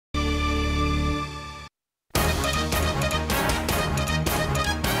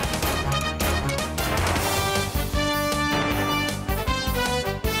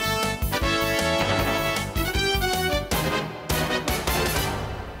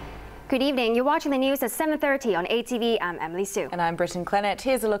Good evening. You're watching the news at 7:30 on ATV. I'm Emily Sue. And I'm Brittyn Clennett.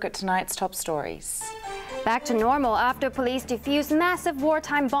 Here's a look at tonight's top stories. Back to normal after police defused massive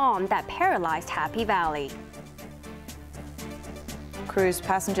wartime bomb that paralyzed Happy Valley. Cruise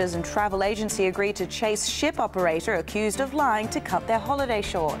passengers and travel agency agree to chase ship operator accused of lying to cut their holiday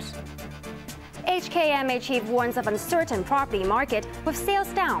short. HKMA chief warns of uncertain property market with sales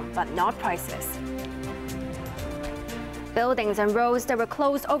down but not prices. Buildings and roads that were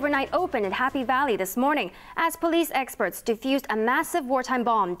closed overnight opened in Happy Valley this morning as police experts defused a massive wartime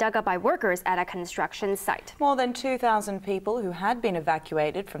bomb dug up by workers at a construction site. More than 2,000 people who had been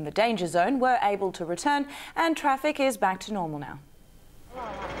evacuated from the danger zone were able to return, and traffic is back to normal now.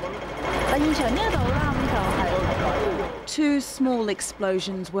 Two small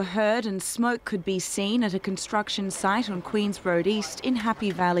explosions were heard and smoke could be seen at a construction site on Queens Road East in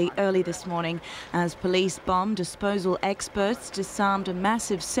Happy Valley early this morning as police bomb disposal experts disarmed a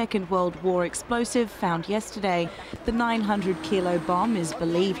massive Second World War explosive found yesterday. The 900-kilo bomb is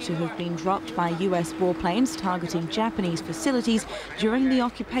believed to have been dropped by US warplanes targeting Japanese facilities during the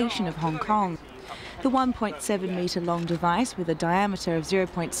occupation of Hong Kong. The 1.7-metre-long device, with a diameter of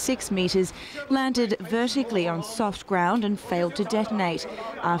 0.6 metres, landed vertically on soft ground and failed to detonate.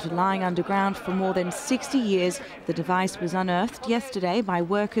 After lying underground for more than 60 years, the device was unearthed yesterday by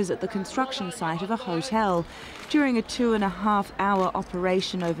workers at the construction site of a hotel. During a 2.5-hour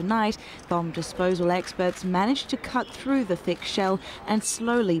operation overnight, bomb disposal experts managed to cut through the thick shell and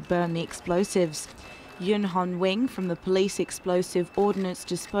slowly burn the explosives. Yun Hon Wing from the Police Explosive Ordnance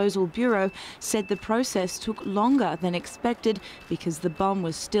Disposal Bureau said the process took longer than expected because the bomb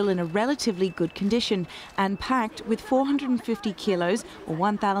was still in a relatively good condition and packed with 450 kilos or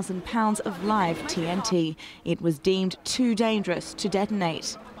 1,000 pounds of live TNT. It was deemed too dangerous to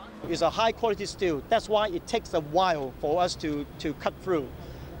detonate. It's a high-quality steel. That's why it takes a while for us to cut through.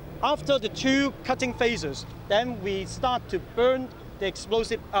 After the two cutting phases, then we start to burn the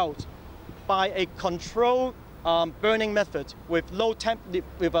explosive out by a controlled burning method with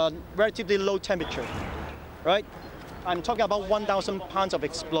a relatively low temperature, right? I'm talking about 1,000 pounds of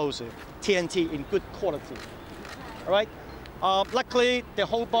explosive TNT in good quality, all right? Luckily, the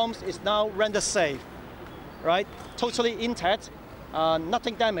whole bomb is now rendered safe, right? Totally intact,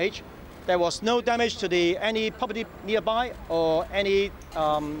 nothing damaged. There was no damage to any property nearby or any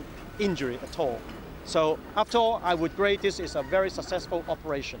injury at all. So after all, I would grade this as a very successful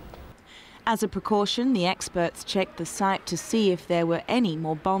operation. As a precaution, the experts checked the site to see if there were any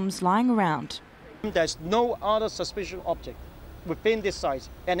more bombs lying around. There's no other suspicious object within this site,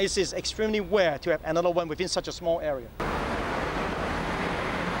 and it is extremely rare to have another one within such a small area.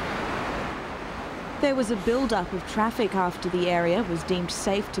 There was a build-up of traffic after the area was deemed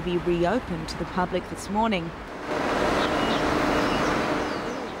safe to be reopened to the public this morning.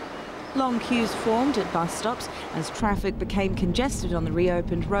 Long queues formed at bus stops as traffic became congested on the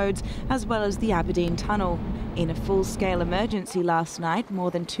reopened roads as well as the Aberdeen Tunnel. In a full-scale emergency last night,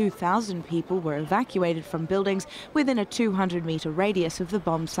 more than 2,000 people were evacuated from buildings within a 200-metre radius of the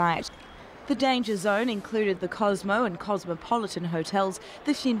bomb site. The danger zone included the Cosmo and Cosmopolitan hotels,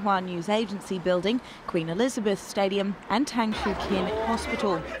 the Xinhua News Agency building, Queen Elizabeth Stadium and Tang Shu Kin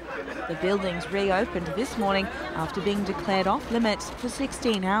Hospital. The buildings reopened this morning after being declared off-limits for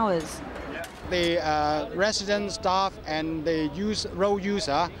 16 hours. The resident staff and the road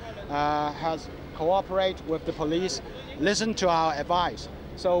user has cooperated with the police, listened to our advice,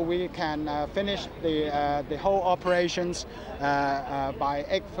 so we can finish the whole operations by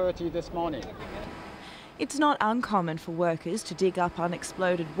 8:30 this morning. It's not uncommon for workers to dig up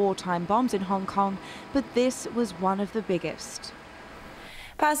unexploded wartime bombs in Hong Kong, but this was one of the biggest.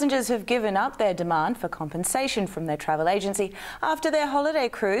 Passengers have given up their demand for compensation from their travel agency after their holiday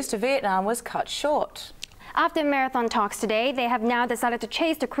cruise to Vietnam was cut short. After marathon talks today, they have now decided to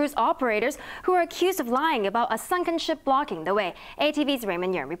chase the cruise operators who are accused of lying about a sunken ship blocking the way. ATV's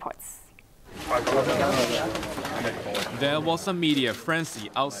Raymond Yeung reports. There was a media frenzy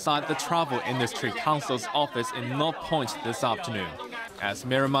outside the Travel Industry Council's office in North Point this afternoon, as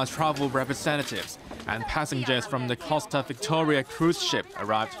Myanmar travel representatives and passengers from the Costa Victoria cruise ship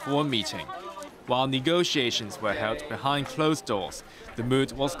arrived for a meeting. While negotiations were held behind closed doors, the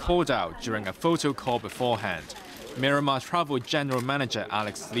mood was called out during a photo call beforehand. Myanmar Travel General Manager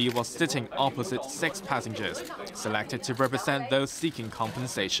Alex Lee was sitting opposite 6 passengers, selected to represent those seeking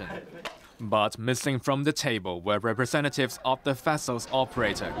compensation. But missing from the table were representatives of the vessel's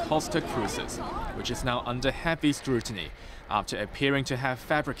operator, Costa Cruises, which is now under heavy scrutiny after appearing to have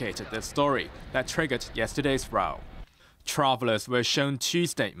fabricated the story that triggered yesterday's row. Travelers were shown 2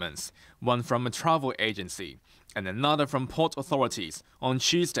 statements, one from a travel agency and another from port authorities on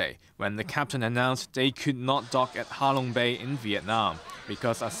Tuesday when the captain announced they could not dock at Ha Long Bay in Vietnam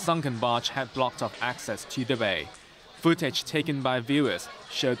because a sunken barge had blocked off access to the bay. Footage taken by viewers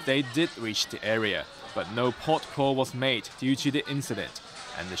showed they did reach the area, but no port call was made due to the incident,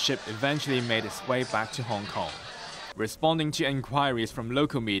 and the ship eventually made its way back to Hong Kong. Responding to inquiries from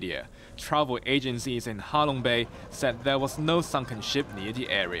local media, travel agencies in Ha Long Bay said there was no sunken ship near the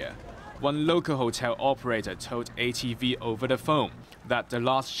area. One local hotel operator told ATV over the phone that the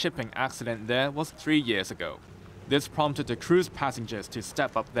last shipping accident there was 3 years ago. This prompted the cruise passengers to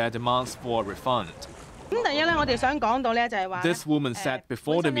step up their demands for a refund. This woman said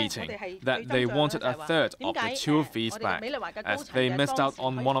before the meeting that they wanted a third of the tour fees back, as they missed out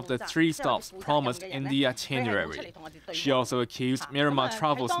on one of the 3 stops promised in the itinerary. She also accused Myanmar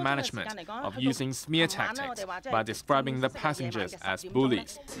Travel's management of using smear tactics by describing the passengers as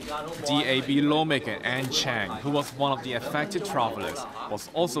bullies. DAB lawmaker Ann Chang, who was one of the affected travelers, was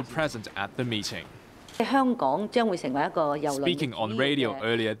also present at the meeting. Speaking on radio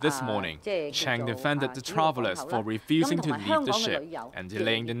earlier this morning, Chang defended the travelers for refusing to leave the ship and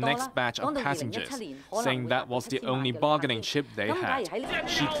delaying the next batch of passengers, saying that was the only bargaining chip they had.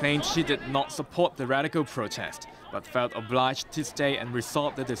 She claimed she did not support the radical protest, but felt obliged to stay and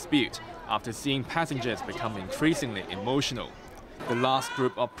resolve the dispute after seeing passengers become increasingly emotional. The last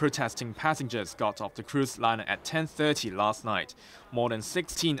group of protesting passengers got off the cruise liner at 10:30 last night, more than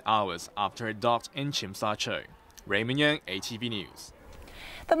 16 hours after it docked in Tsim Sha Tsui. Raymond Yang, ATV News.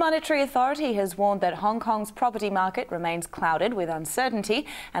 The Monetary Authority has warned that Hong Kong's property market remains clouded with uncertainty,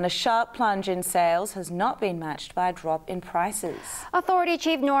 and a sharp plunge in sales has not been matched by a drop in prices. Authority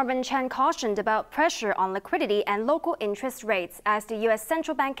Chief Norman Chan cautioned about pressure on liquidity and local interest rates as the U.S.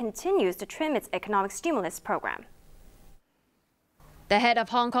 Central Bank continues to trim its economic stimulus program. The head of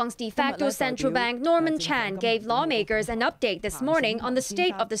Hong Kong's de facto central bank, Norman Chan, gave lawmakers an update this morning on the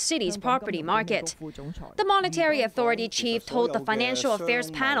state of the city's property market. The Monetary Authority chief told the Financial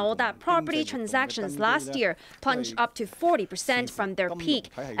Affairs panel that property transactions last year plunged up to 40% from their peak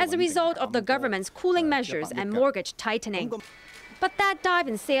as a result of the government's cooling measures and mortgage tightening. But that dive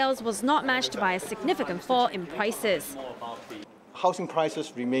in sales was not matched by a significant fall in prices. Housing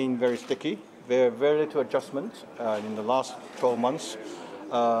prices remain very sticky. There are very little adjustment in the last 12 months.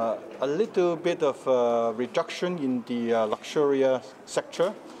 A little bit of reduction in the luxurious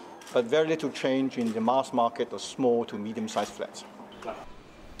sector, but very little change in the mass market of small to medium-sized flats.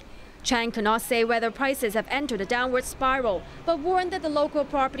 Chang cannot say whether prices have entered a downward spiral, but warned that the local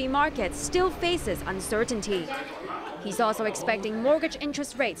property market still faces uncertainty. He's also expecting mortgage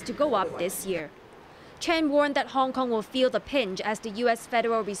interest rates to go up this year. Chen warned that Hong Kong will feel the pinch as the U.S.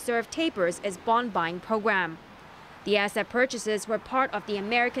 Federal Reserve tapers its bond buying program. The asset purchases were part of the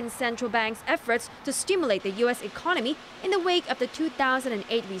American Central Bank's efforts to stimulate the U.S. economy in the wake of the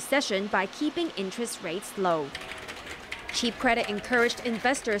 2008 recession by keeping interest rates low. Cheap credit encouraged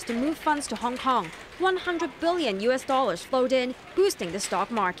investors to move funds to Hong Kong. $100 billion flowed in, boosting the stock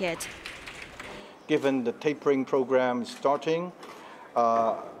market. Given the tapering program is starting,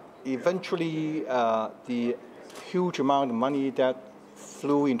 eventually, the huge amount of money that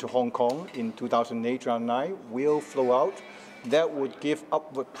flew into Hong Kong in 2008-2009 will flow out. That would give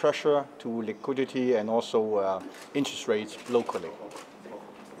upward pressure to liquidity and also interest rates locally.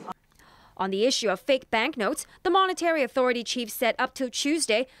 On the issue of fake banknotes, the Monetary Authority chief said up till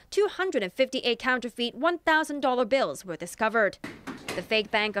Tuesday, 258 counterfeit $1,000 bills were discovered. The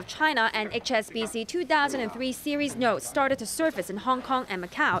fake Bank of China and HSBC 2003 series notes started to surface in Hong Kong and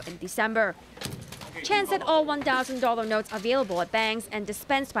Macau in December. Chan said all $1,000 notes available at banks and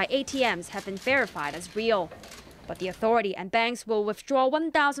dispensed by ATMs have been verified as real. But the authority and banks will withdraw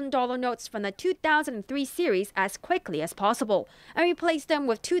 $1,000 notes from the 2003 series as quickly as possible and replace them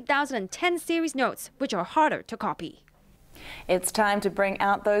with 2010 series notes, which are harder to copy. It's time to bring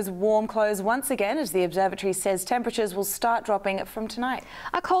out those warm clothes once again, as the observatory says temperatures will start dropping from tonight.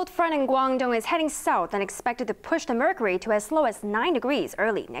 A cold front in Guangdong is heading south and expected to push the mercury to as low as 9 degrees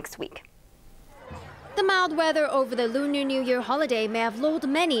early next week. The mild weather over the Lunar New Year holiday may have lulled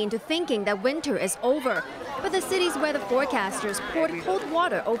many into thinking that winter is over, but the city's weather forecasters poured cold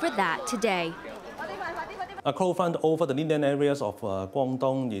water over that today. A cold front over the inland areas of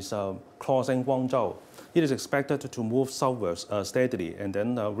Guangdong is crossing Guangzhou. It is expected to move southwards steadily and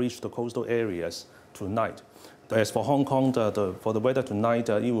then reach the coastal areas tonight. As for Hong Kong, for the weather tonight,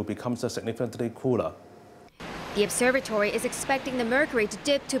 it will become significantly cooler. The observatory is expecting the mercury to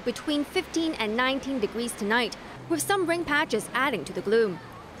dip to between 15 and 19 degrees tonight, with some rain patches adding to the gloom.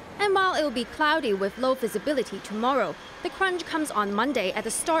 And while it will be cloudy with low visibility tomorrow, the crunch comes on Monday at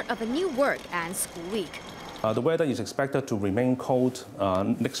the start of a new work and school week. The weather is expected to remain cold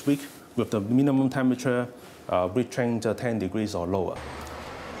next week, with the minimum temperature reaching 10 degrees or lower.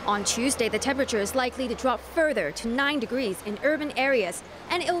 On Tuesday, the temperature is likely to drop further to 9 degrees in urban areas,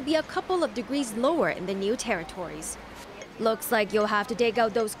 and it will be a couple of degrees lower in the new territories. Looks like you'll have to dig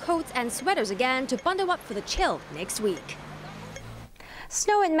out those coats and sweaters again to bundle up for the chill next week.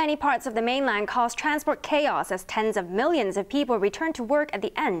 Snow in many parts of the mainland caused transport chaos as tens of millions of people returned to work at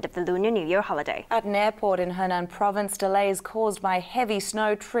the end of the Lunar New Year holiday. At an airport in Henan province, delays caused by heavy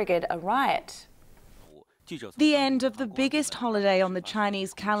snow triggered a riot. The end of the biggest holiday on the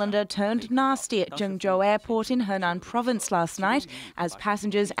Chinese calendar turned nasty at Zhengzhou Airport in Henan province last night as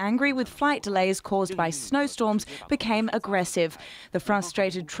passengers angry with flight delays caused by snowstorms became aggressive. The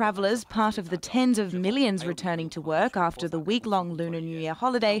frustrated travellers, part of the tens of millions returning to work after the week-long Lunar New Year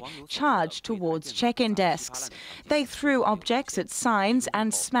holiday, charged towards check-in desks. They threw objects at signs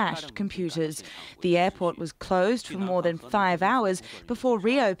and smashed computers. The airport was closed for more than 5 hours before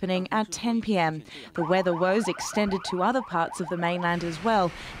reopening at 10 p.m. The weather woes extended to other parts of the mainland as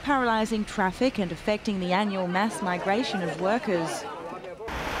well, paralysing traffic and affecting the annual mass migration of workers.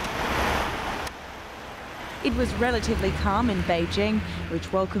 It was relatively calm in Beijing,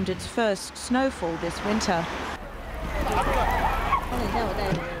 which welcomed its first snowfall this winter.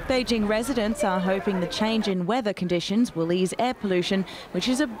 Beijing residents are hoping the change in weather conditions will ease air pollution, which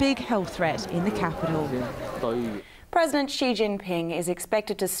is a big health threat in the capital. President Xi Jinping is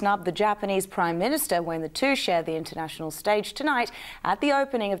expected to snub the Japanese Prime Minister when the two share the international stage tonight at the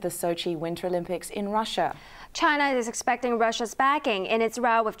opening of the Sochi Winter Olympics in Russia. China is expecting Russia's backing in its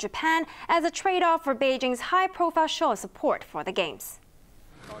row with Japan as a trade-off for Beijing's high-profile show of support for the Games.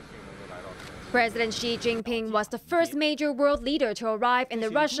 President Xi Jinping was the first major world leader to arrive in the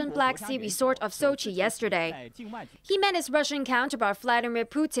Russian Black Sea resort of Sochi yesterday. He met his Russian counterpart Vladimir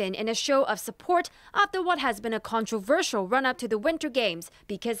Putin in a show of support after what has been a controversial run-up to the Winter Games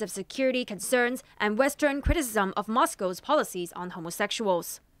because of security concerns and Western criticism of Moscow's policies on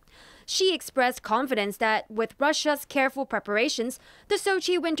homosexuals. Xi expressed confidence that with Russia's careful preparations, the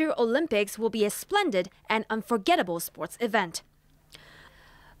Sochi Winter Olympics will be a splendid and unforgettable sports event.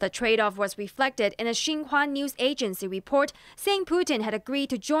 The trade-off was reflected in a Xinhua news agency report saying Putin had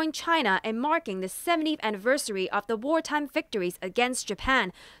agreed to join China in marking the 70th anniversary of the wartime victories against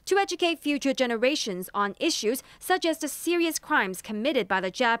Japan to educate future generations on issues such as the serious crimes committed by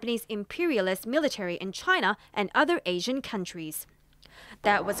the Japanese imperialist military in China and other Asian countries.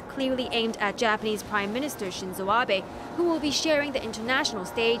 That was clearly aimed at Japanese Prime Minister Shinzo Abe, who will be sharing the international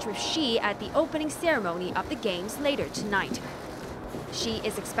stage with Xi at the opening ceremony of the Games later tonight. Xi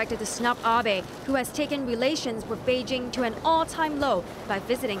is expected to snub Abe, who has taken relations with Beijing to an all-time low by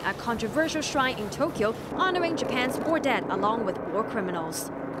visiting a controversial shrine in Tokyo honoring Japan's war dead along with war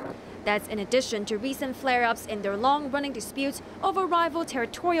criminals. That's in addition to recent flare-ups in their long-running disputes over rival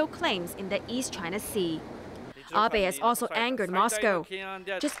territorial claims in the East China Sea. Abe has also angered Moscow.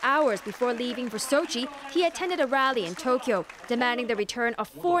 Just hours before leaving for Sochi, he attended a rally in Tokyo, demanding the return of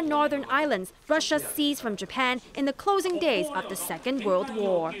 4 northern islands Russia seized from Japan in the closing days of the Second World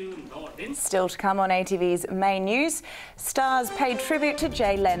War. Still to come on ATV's main news, stars paid tribute to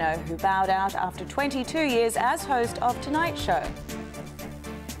Jay Leno, who bowed out after 22 years as host of Tonight Show.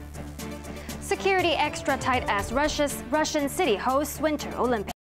 Security extra tight as Russian city hosts Winter Olympics.